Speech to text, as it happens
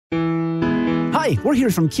Hi, we're here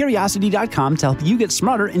from Curiosity.com to help you get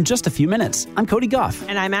smarter in just a few minutes. I'm Cody Goff.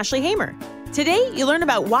 And I'm Ashley Hamer. Today, you learn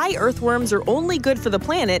about why earthworms are only good for the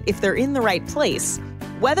planet if they're in the right place,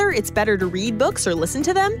 whether it's better to read books or listen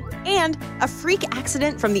to them, and a freak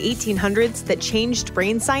accident from the 1800s that changed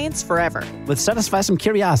brain science forever. Let's satisfy some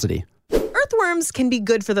curiosity. Earthworms can be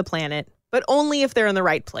good for the planet, but only if they're in the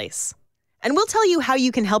right place. And we'll tell you how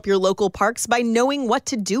you can help your local parks by knowing what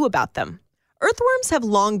to do about them. Earthworms have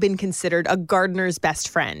long been considered a gardener's best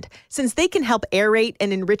friend, since they can help aerate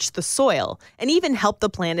and enrich the soil, and even help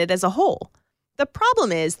the planet as a whole. The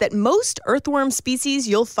problem is that most earthworm species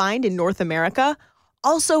you'll find in North America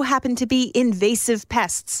also happen to be invasive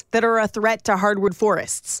pests that are a threat to hardwood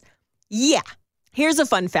forests. Yeah, here's a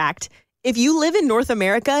fun fact. If you live in North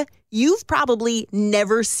America, you've probably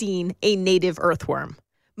never seen a native earthworm.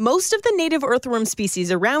 Most of the native earthworm species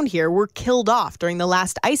around here were killed off during the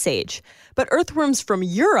last ice age, but earthworms from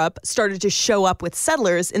Europe started to show up with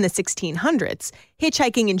settlers in the 1600s,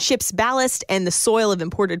 hitchhiking in ship's ballast and the soil of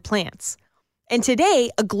imported plants. And today,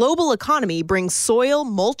 a global economy brings soil,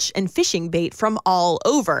 mulch, and fishing bait from all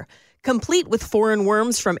over, complete with foreign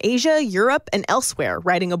worms from Asia, Europe, and elsewhere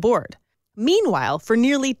riding aboard. Meanwhile, for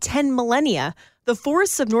nearly 10 millennia, the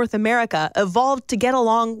forests of North America evolved to get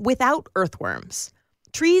along without earthworms.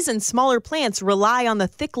 Trees and smaller plants rely on the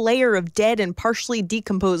thick layer of dead and partially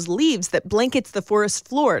decomposed leaves that blankets the forest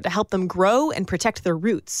floor to help them grow and protect their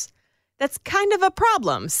roots. That's kind of a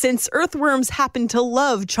problem, since earthworms happen to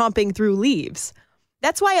love chomping through leaves.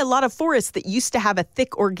 That's why a lot of forests that used to have a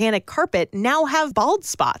thick organic carpet now have bald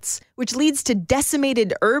spots, which leads to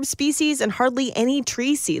decimated herb species and hardly any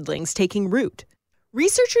tree seedlings taking root.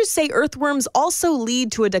 Researchers say earthworms also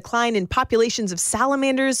lead to a decline in populations of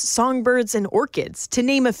salamanders, songbirds, and orchids, to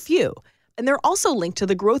name a few, and they're also linked to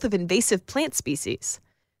the growth of invasive plant species.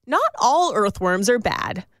 Not all earthworms are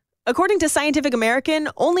bad. According to Scientific American,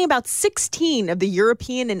 only about 16 of the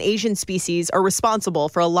European and Asian species are responsible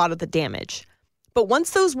for a lot of the damage. But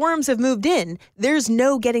once those worms have moved in, there's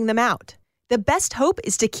no getting them out. The best hope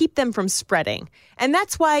is to keep them from spreading, and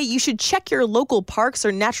that's why you should check your local parks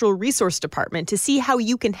or natural resource department to see how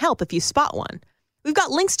you can help if you spot one. We've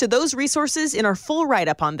got links to those resources in our full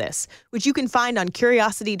write-up on this, which you can find on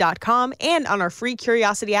Curiosity.com and on our free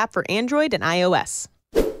Curiosity app for Android and iOS.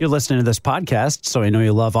 You're listening to this podcast, so I know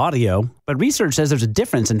you love audio, but research says there's a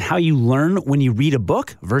difference in how you learn when you read a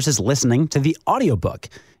book versus listening to the audiobook.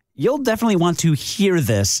 You'll definitely want to hear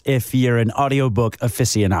this if you're an audiobook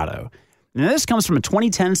aficionado. Now, this comes from a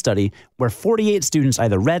 2010 study where 48 students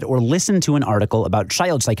either read or listened to an article about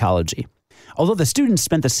child psychology. Although the students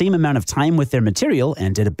spent the same amount of time with their material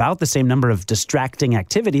and did about the same number of distracting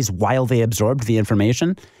activities while they absorbed the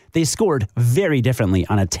information, they scored very differently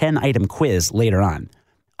on a 10-item quiz later on.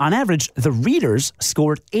 On average, the readers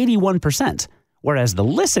scored 81%, whereas the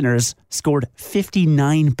listeners scored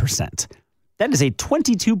 59%. That is a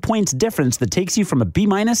 22 points difference that takes you from a B-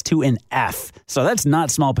 to an F. So that's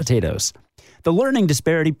not small potatoes. The learning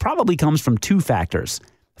disparity probably comes from two factors.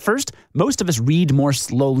 First, most of us read more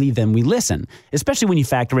slowly than we listen, especially when you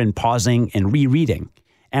factor in pausing and rereading.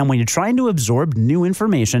 And when you're trying to absorb new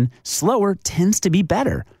information, slower tends to be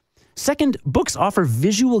better. Second, books offer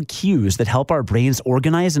visual cues that help our brains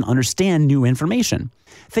organize and understand new information.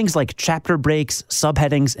 Things like chapter breaks,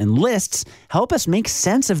 subheadings, and lists help us make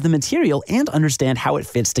sense of the material and understand how it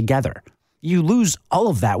fits together. You lose all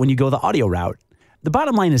of that when you go the audio route. The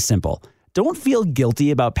bottom line is simple. Don't feel guilty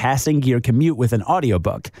about passing your commute with an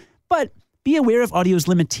audiobook, but be aware of audio's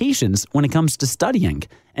limitations when it comes to studying,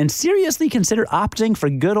 and seriously consider opting for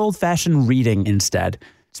good old-fashioned reading instead,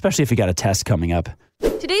 especially if you got a test coming up.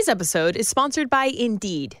 Today's episode is sponsored by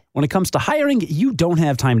Indeed. When it comes to hiring, you don't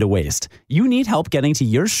have time to waste. You need help getting to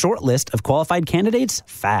your short list of qualified candidates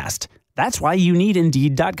fast. That's why you need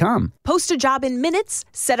Indeed.com. Post a job in minutes,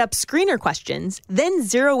 set up screener questions, then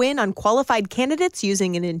zero in on qualified candidates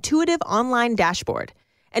using an intuitive online dashboard.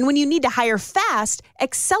 And when you need to hire fast,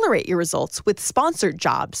 accelerate your results with sponsored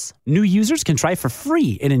jobs. New users can try for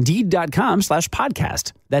free at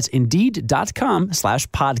Indeed.com/podcast. That's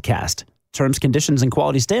Indeed.com/podcast. Terms, conditions, and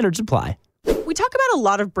quality standards apply. We talk about a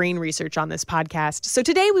lot of brain research on this podcast, so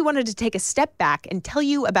today we wanted to take a step back and tell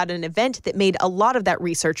you about an event that made a lot of that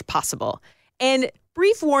research possible. And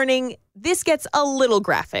brief warning, this gets a little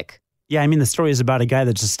graphic. Yeah, I mean, the story is about a guy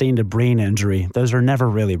that sustained a brain injury. Those are never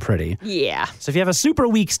really pretty. Yeah. So if you have a super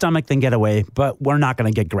weak stomach, then get away, but we're not going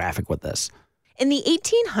to get graphic with this. In the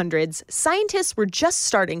 1800s, scientists were just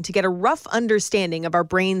starting to get a rough understanding of our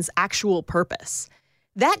brain's actual purpose.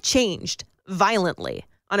 That changed violently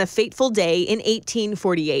on a fateful day in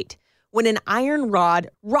 1848, when an iron rod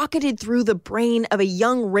rocketed through the brain of a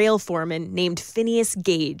young rail foreman named Phineas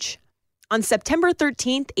Gage. On September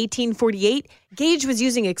 13, 1848, Gage was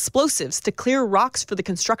using explosives to clear rocks for the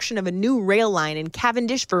construction of a new rail line in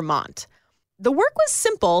Cavendish, Vermont. The work was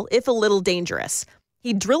simple, if a little dangerous.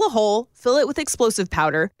 He'd drill a hole, fill it with explosive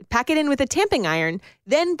powder, pack it in with a tamping iron,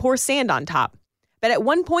 then pour sand on top. But at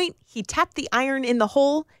one point, he tapped the iron in the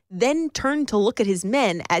hole, then turned to look at his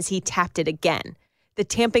men as he tapped it again. The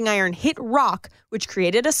tamping iron hit rock, which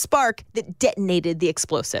created a spark that detonated the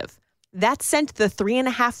explosive. That sent the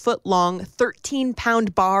 3.5-foot-long,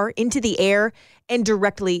 13-pound bar into the air and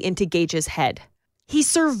directly into Gage's head. He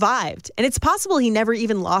survived, and it's possible he never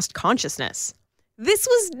even lost consciousness. This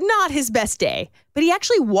was not his best day, but he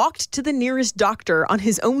actually walked to the nearest doctor on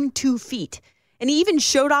his own 2 feet. And he even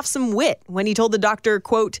showed off some wit when he told the doctor,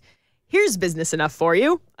 quote, "Here's business enough for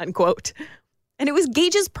you," unquote. And it was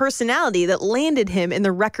Gage's personality that landed him in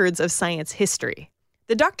the records of science history.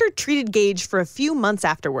 The doctor treated Gage for a few months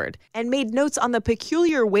afterward and made notes on the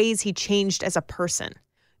peculiar ways he changed as a person.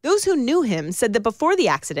 Those who knew him said that before the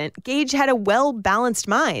accident, Gage had a well-balanced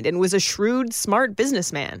mind and was a shrewd, smart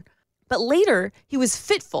businessman. But later, he was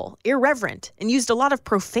fitful, irreverent, and used a lot of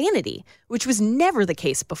profanity, which was never the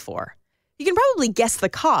case before. You can probably guess the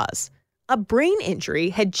cause. A brain injury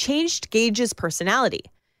had changed Gage's personality,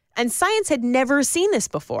 and science had never seen this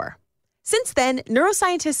before. Since then,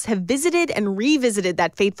 neuroscientists have visited and revisited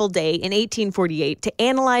that fateful day in 1848 to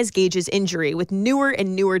analyze Gage's injury with newer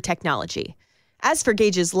and newer technology. As for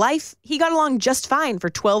Gage's life, he got along just fine for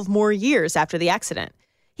 12 more years after the accident.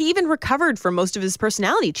 He even recovered from most of his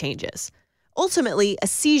personality changes. Ultimately, a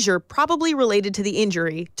seizure probably related to the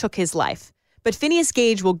injury took his life. But Phineas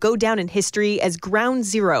Gage will go down in history as ground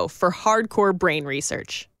zero for hardcore brain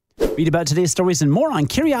research. Read about today's stories and more on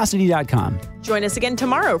Curiosity.com. Join us again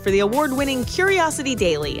tomorrow for the award-winning Curiosity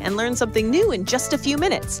Daily and learn something new in just a few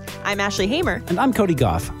minutes. I'm Ashley Hamer. And I'm Cody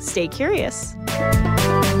Goff. Stay curious.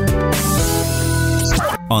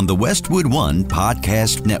 On the Westwood One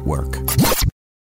Podcast Network.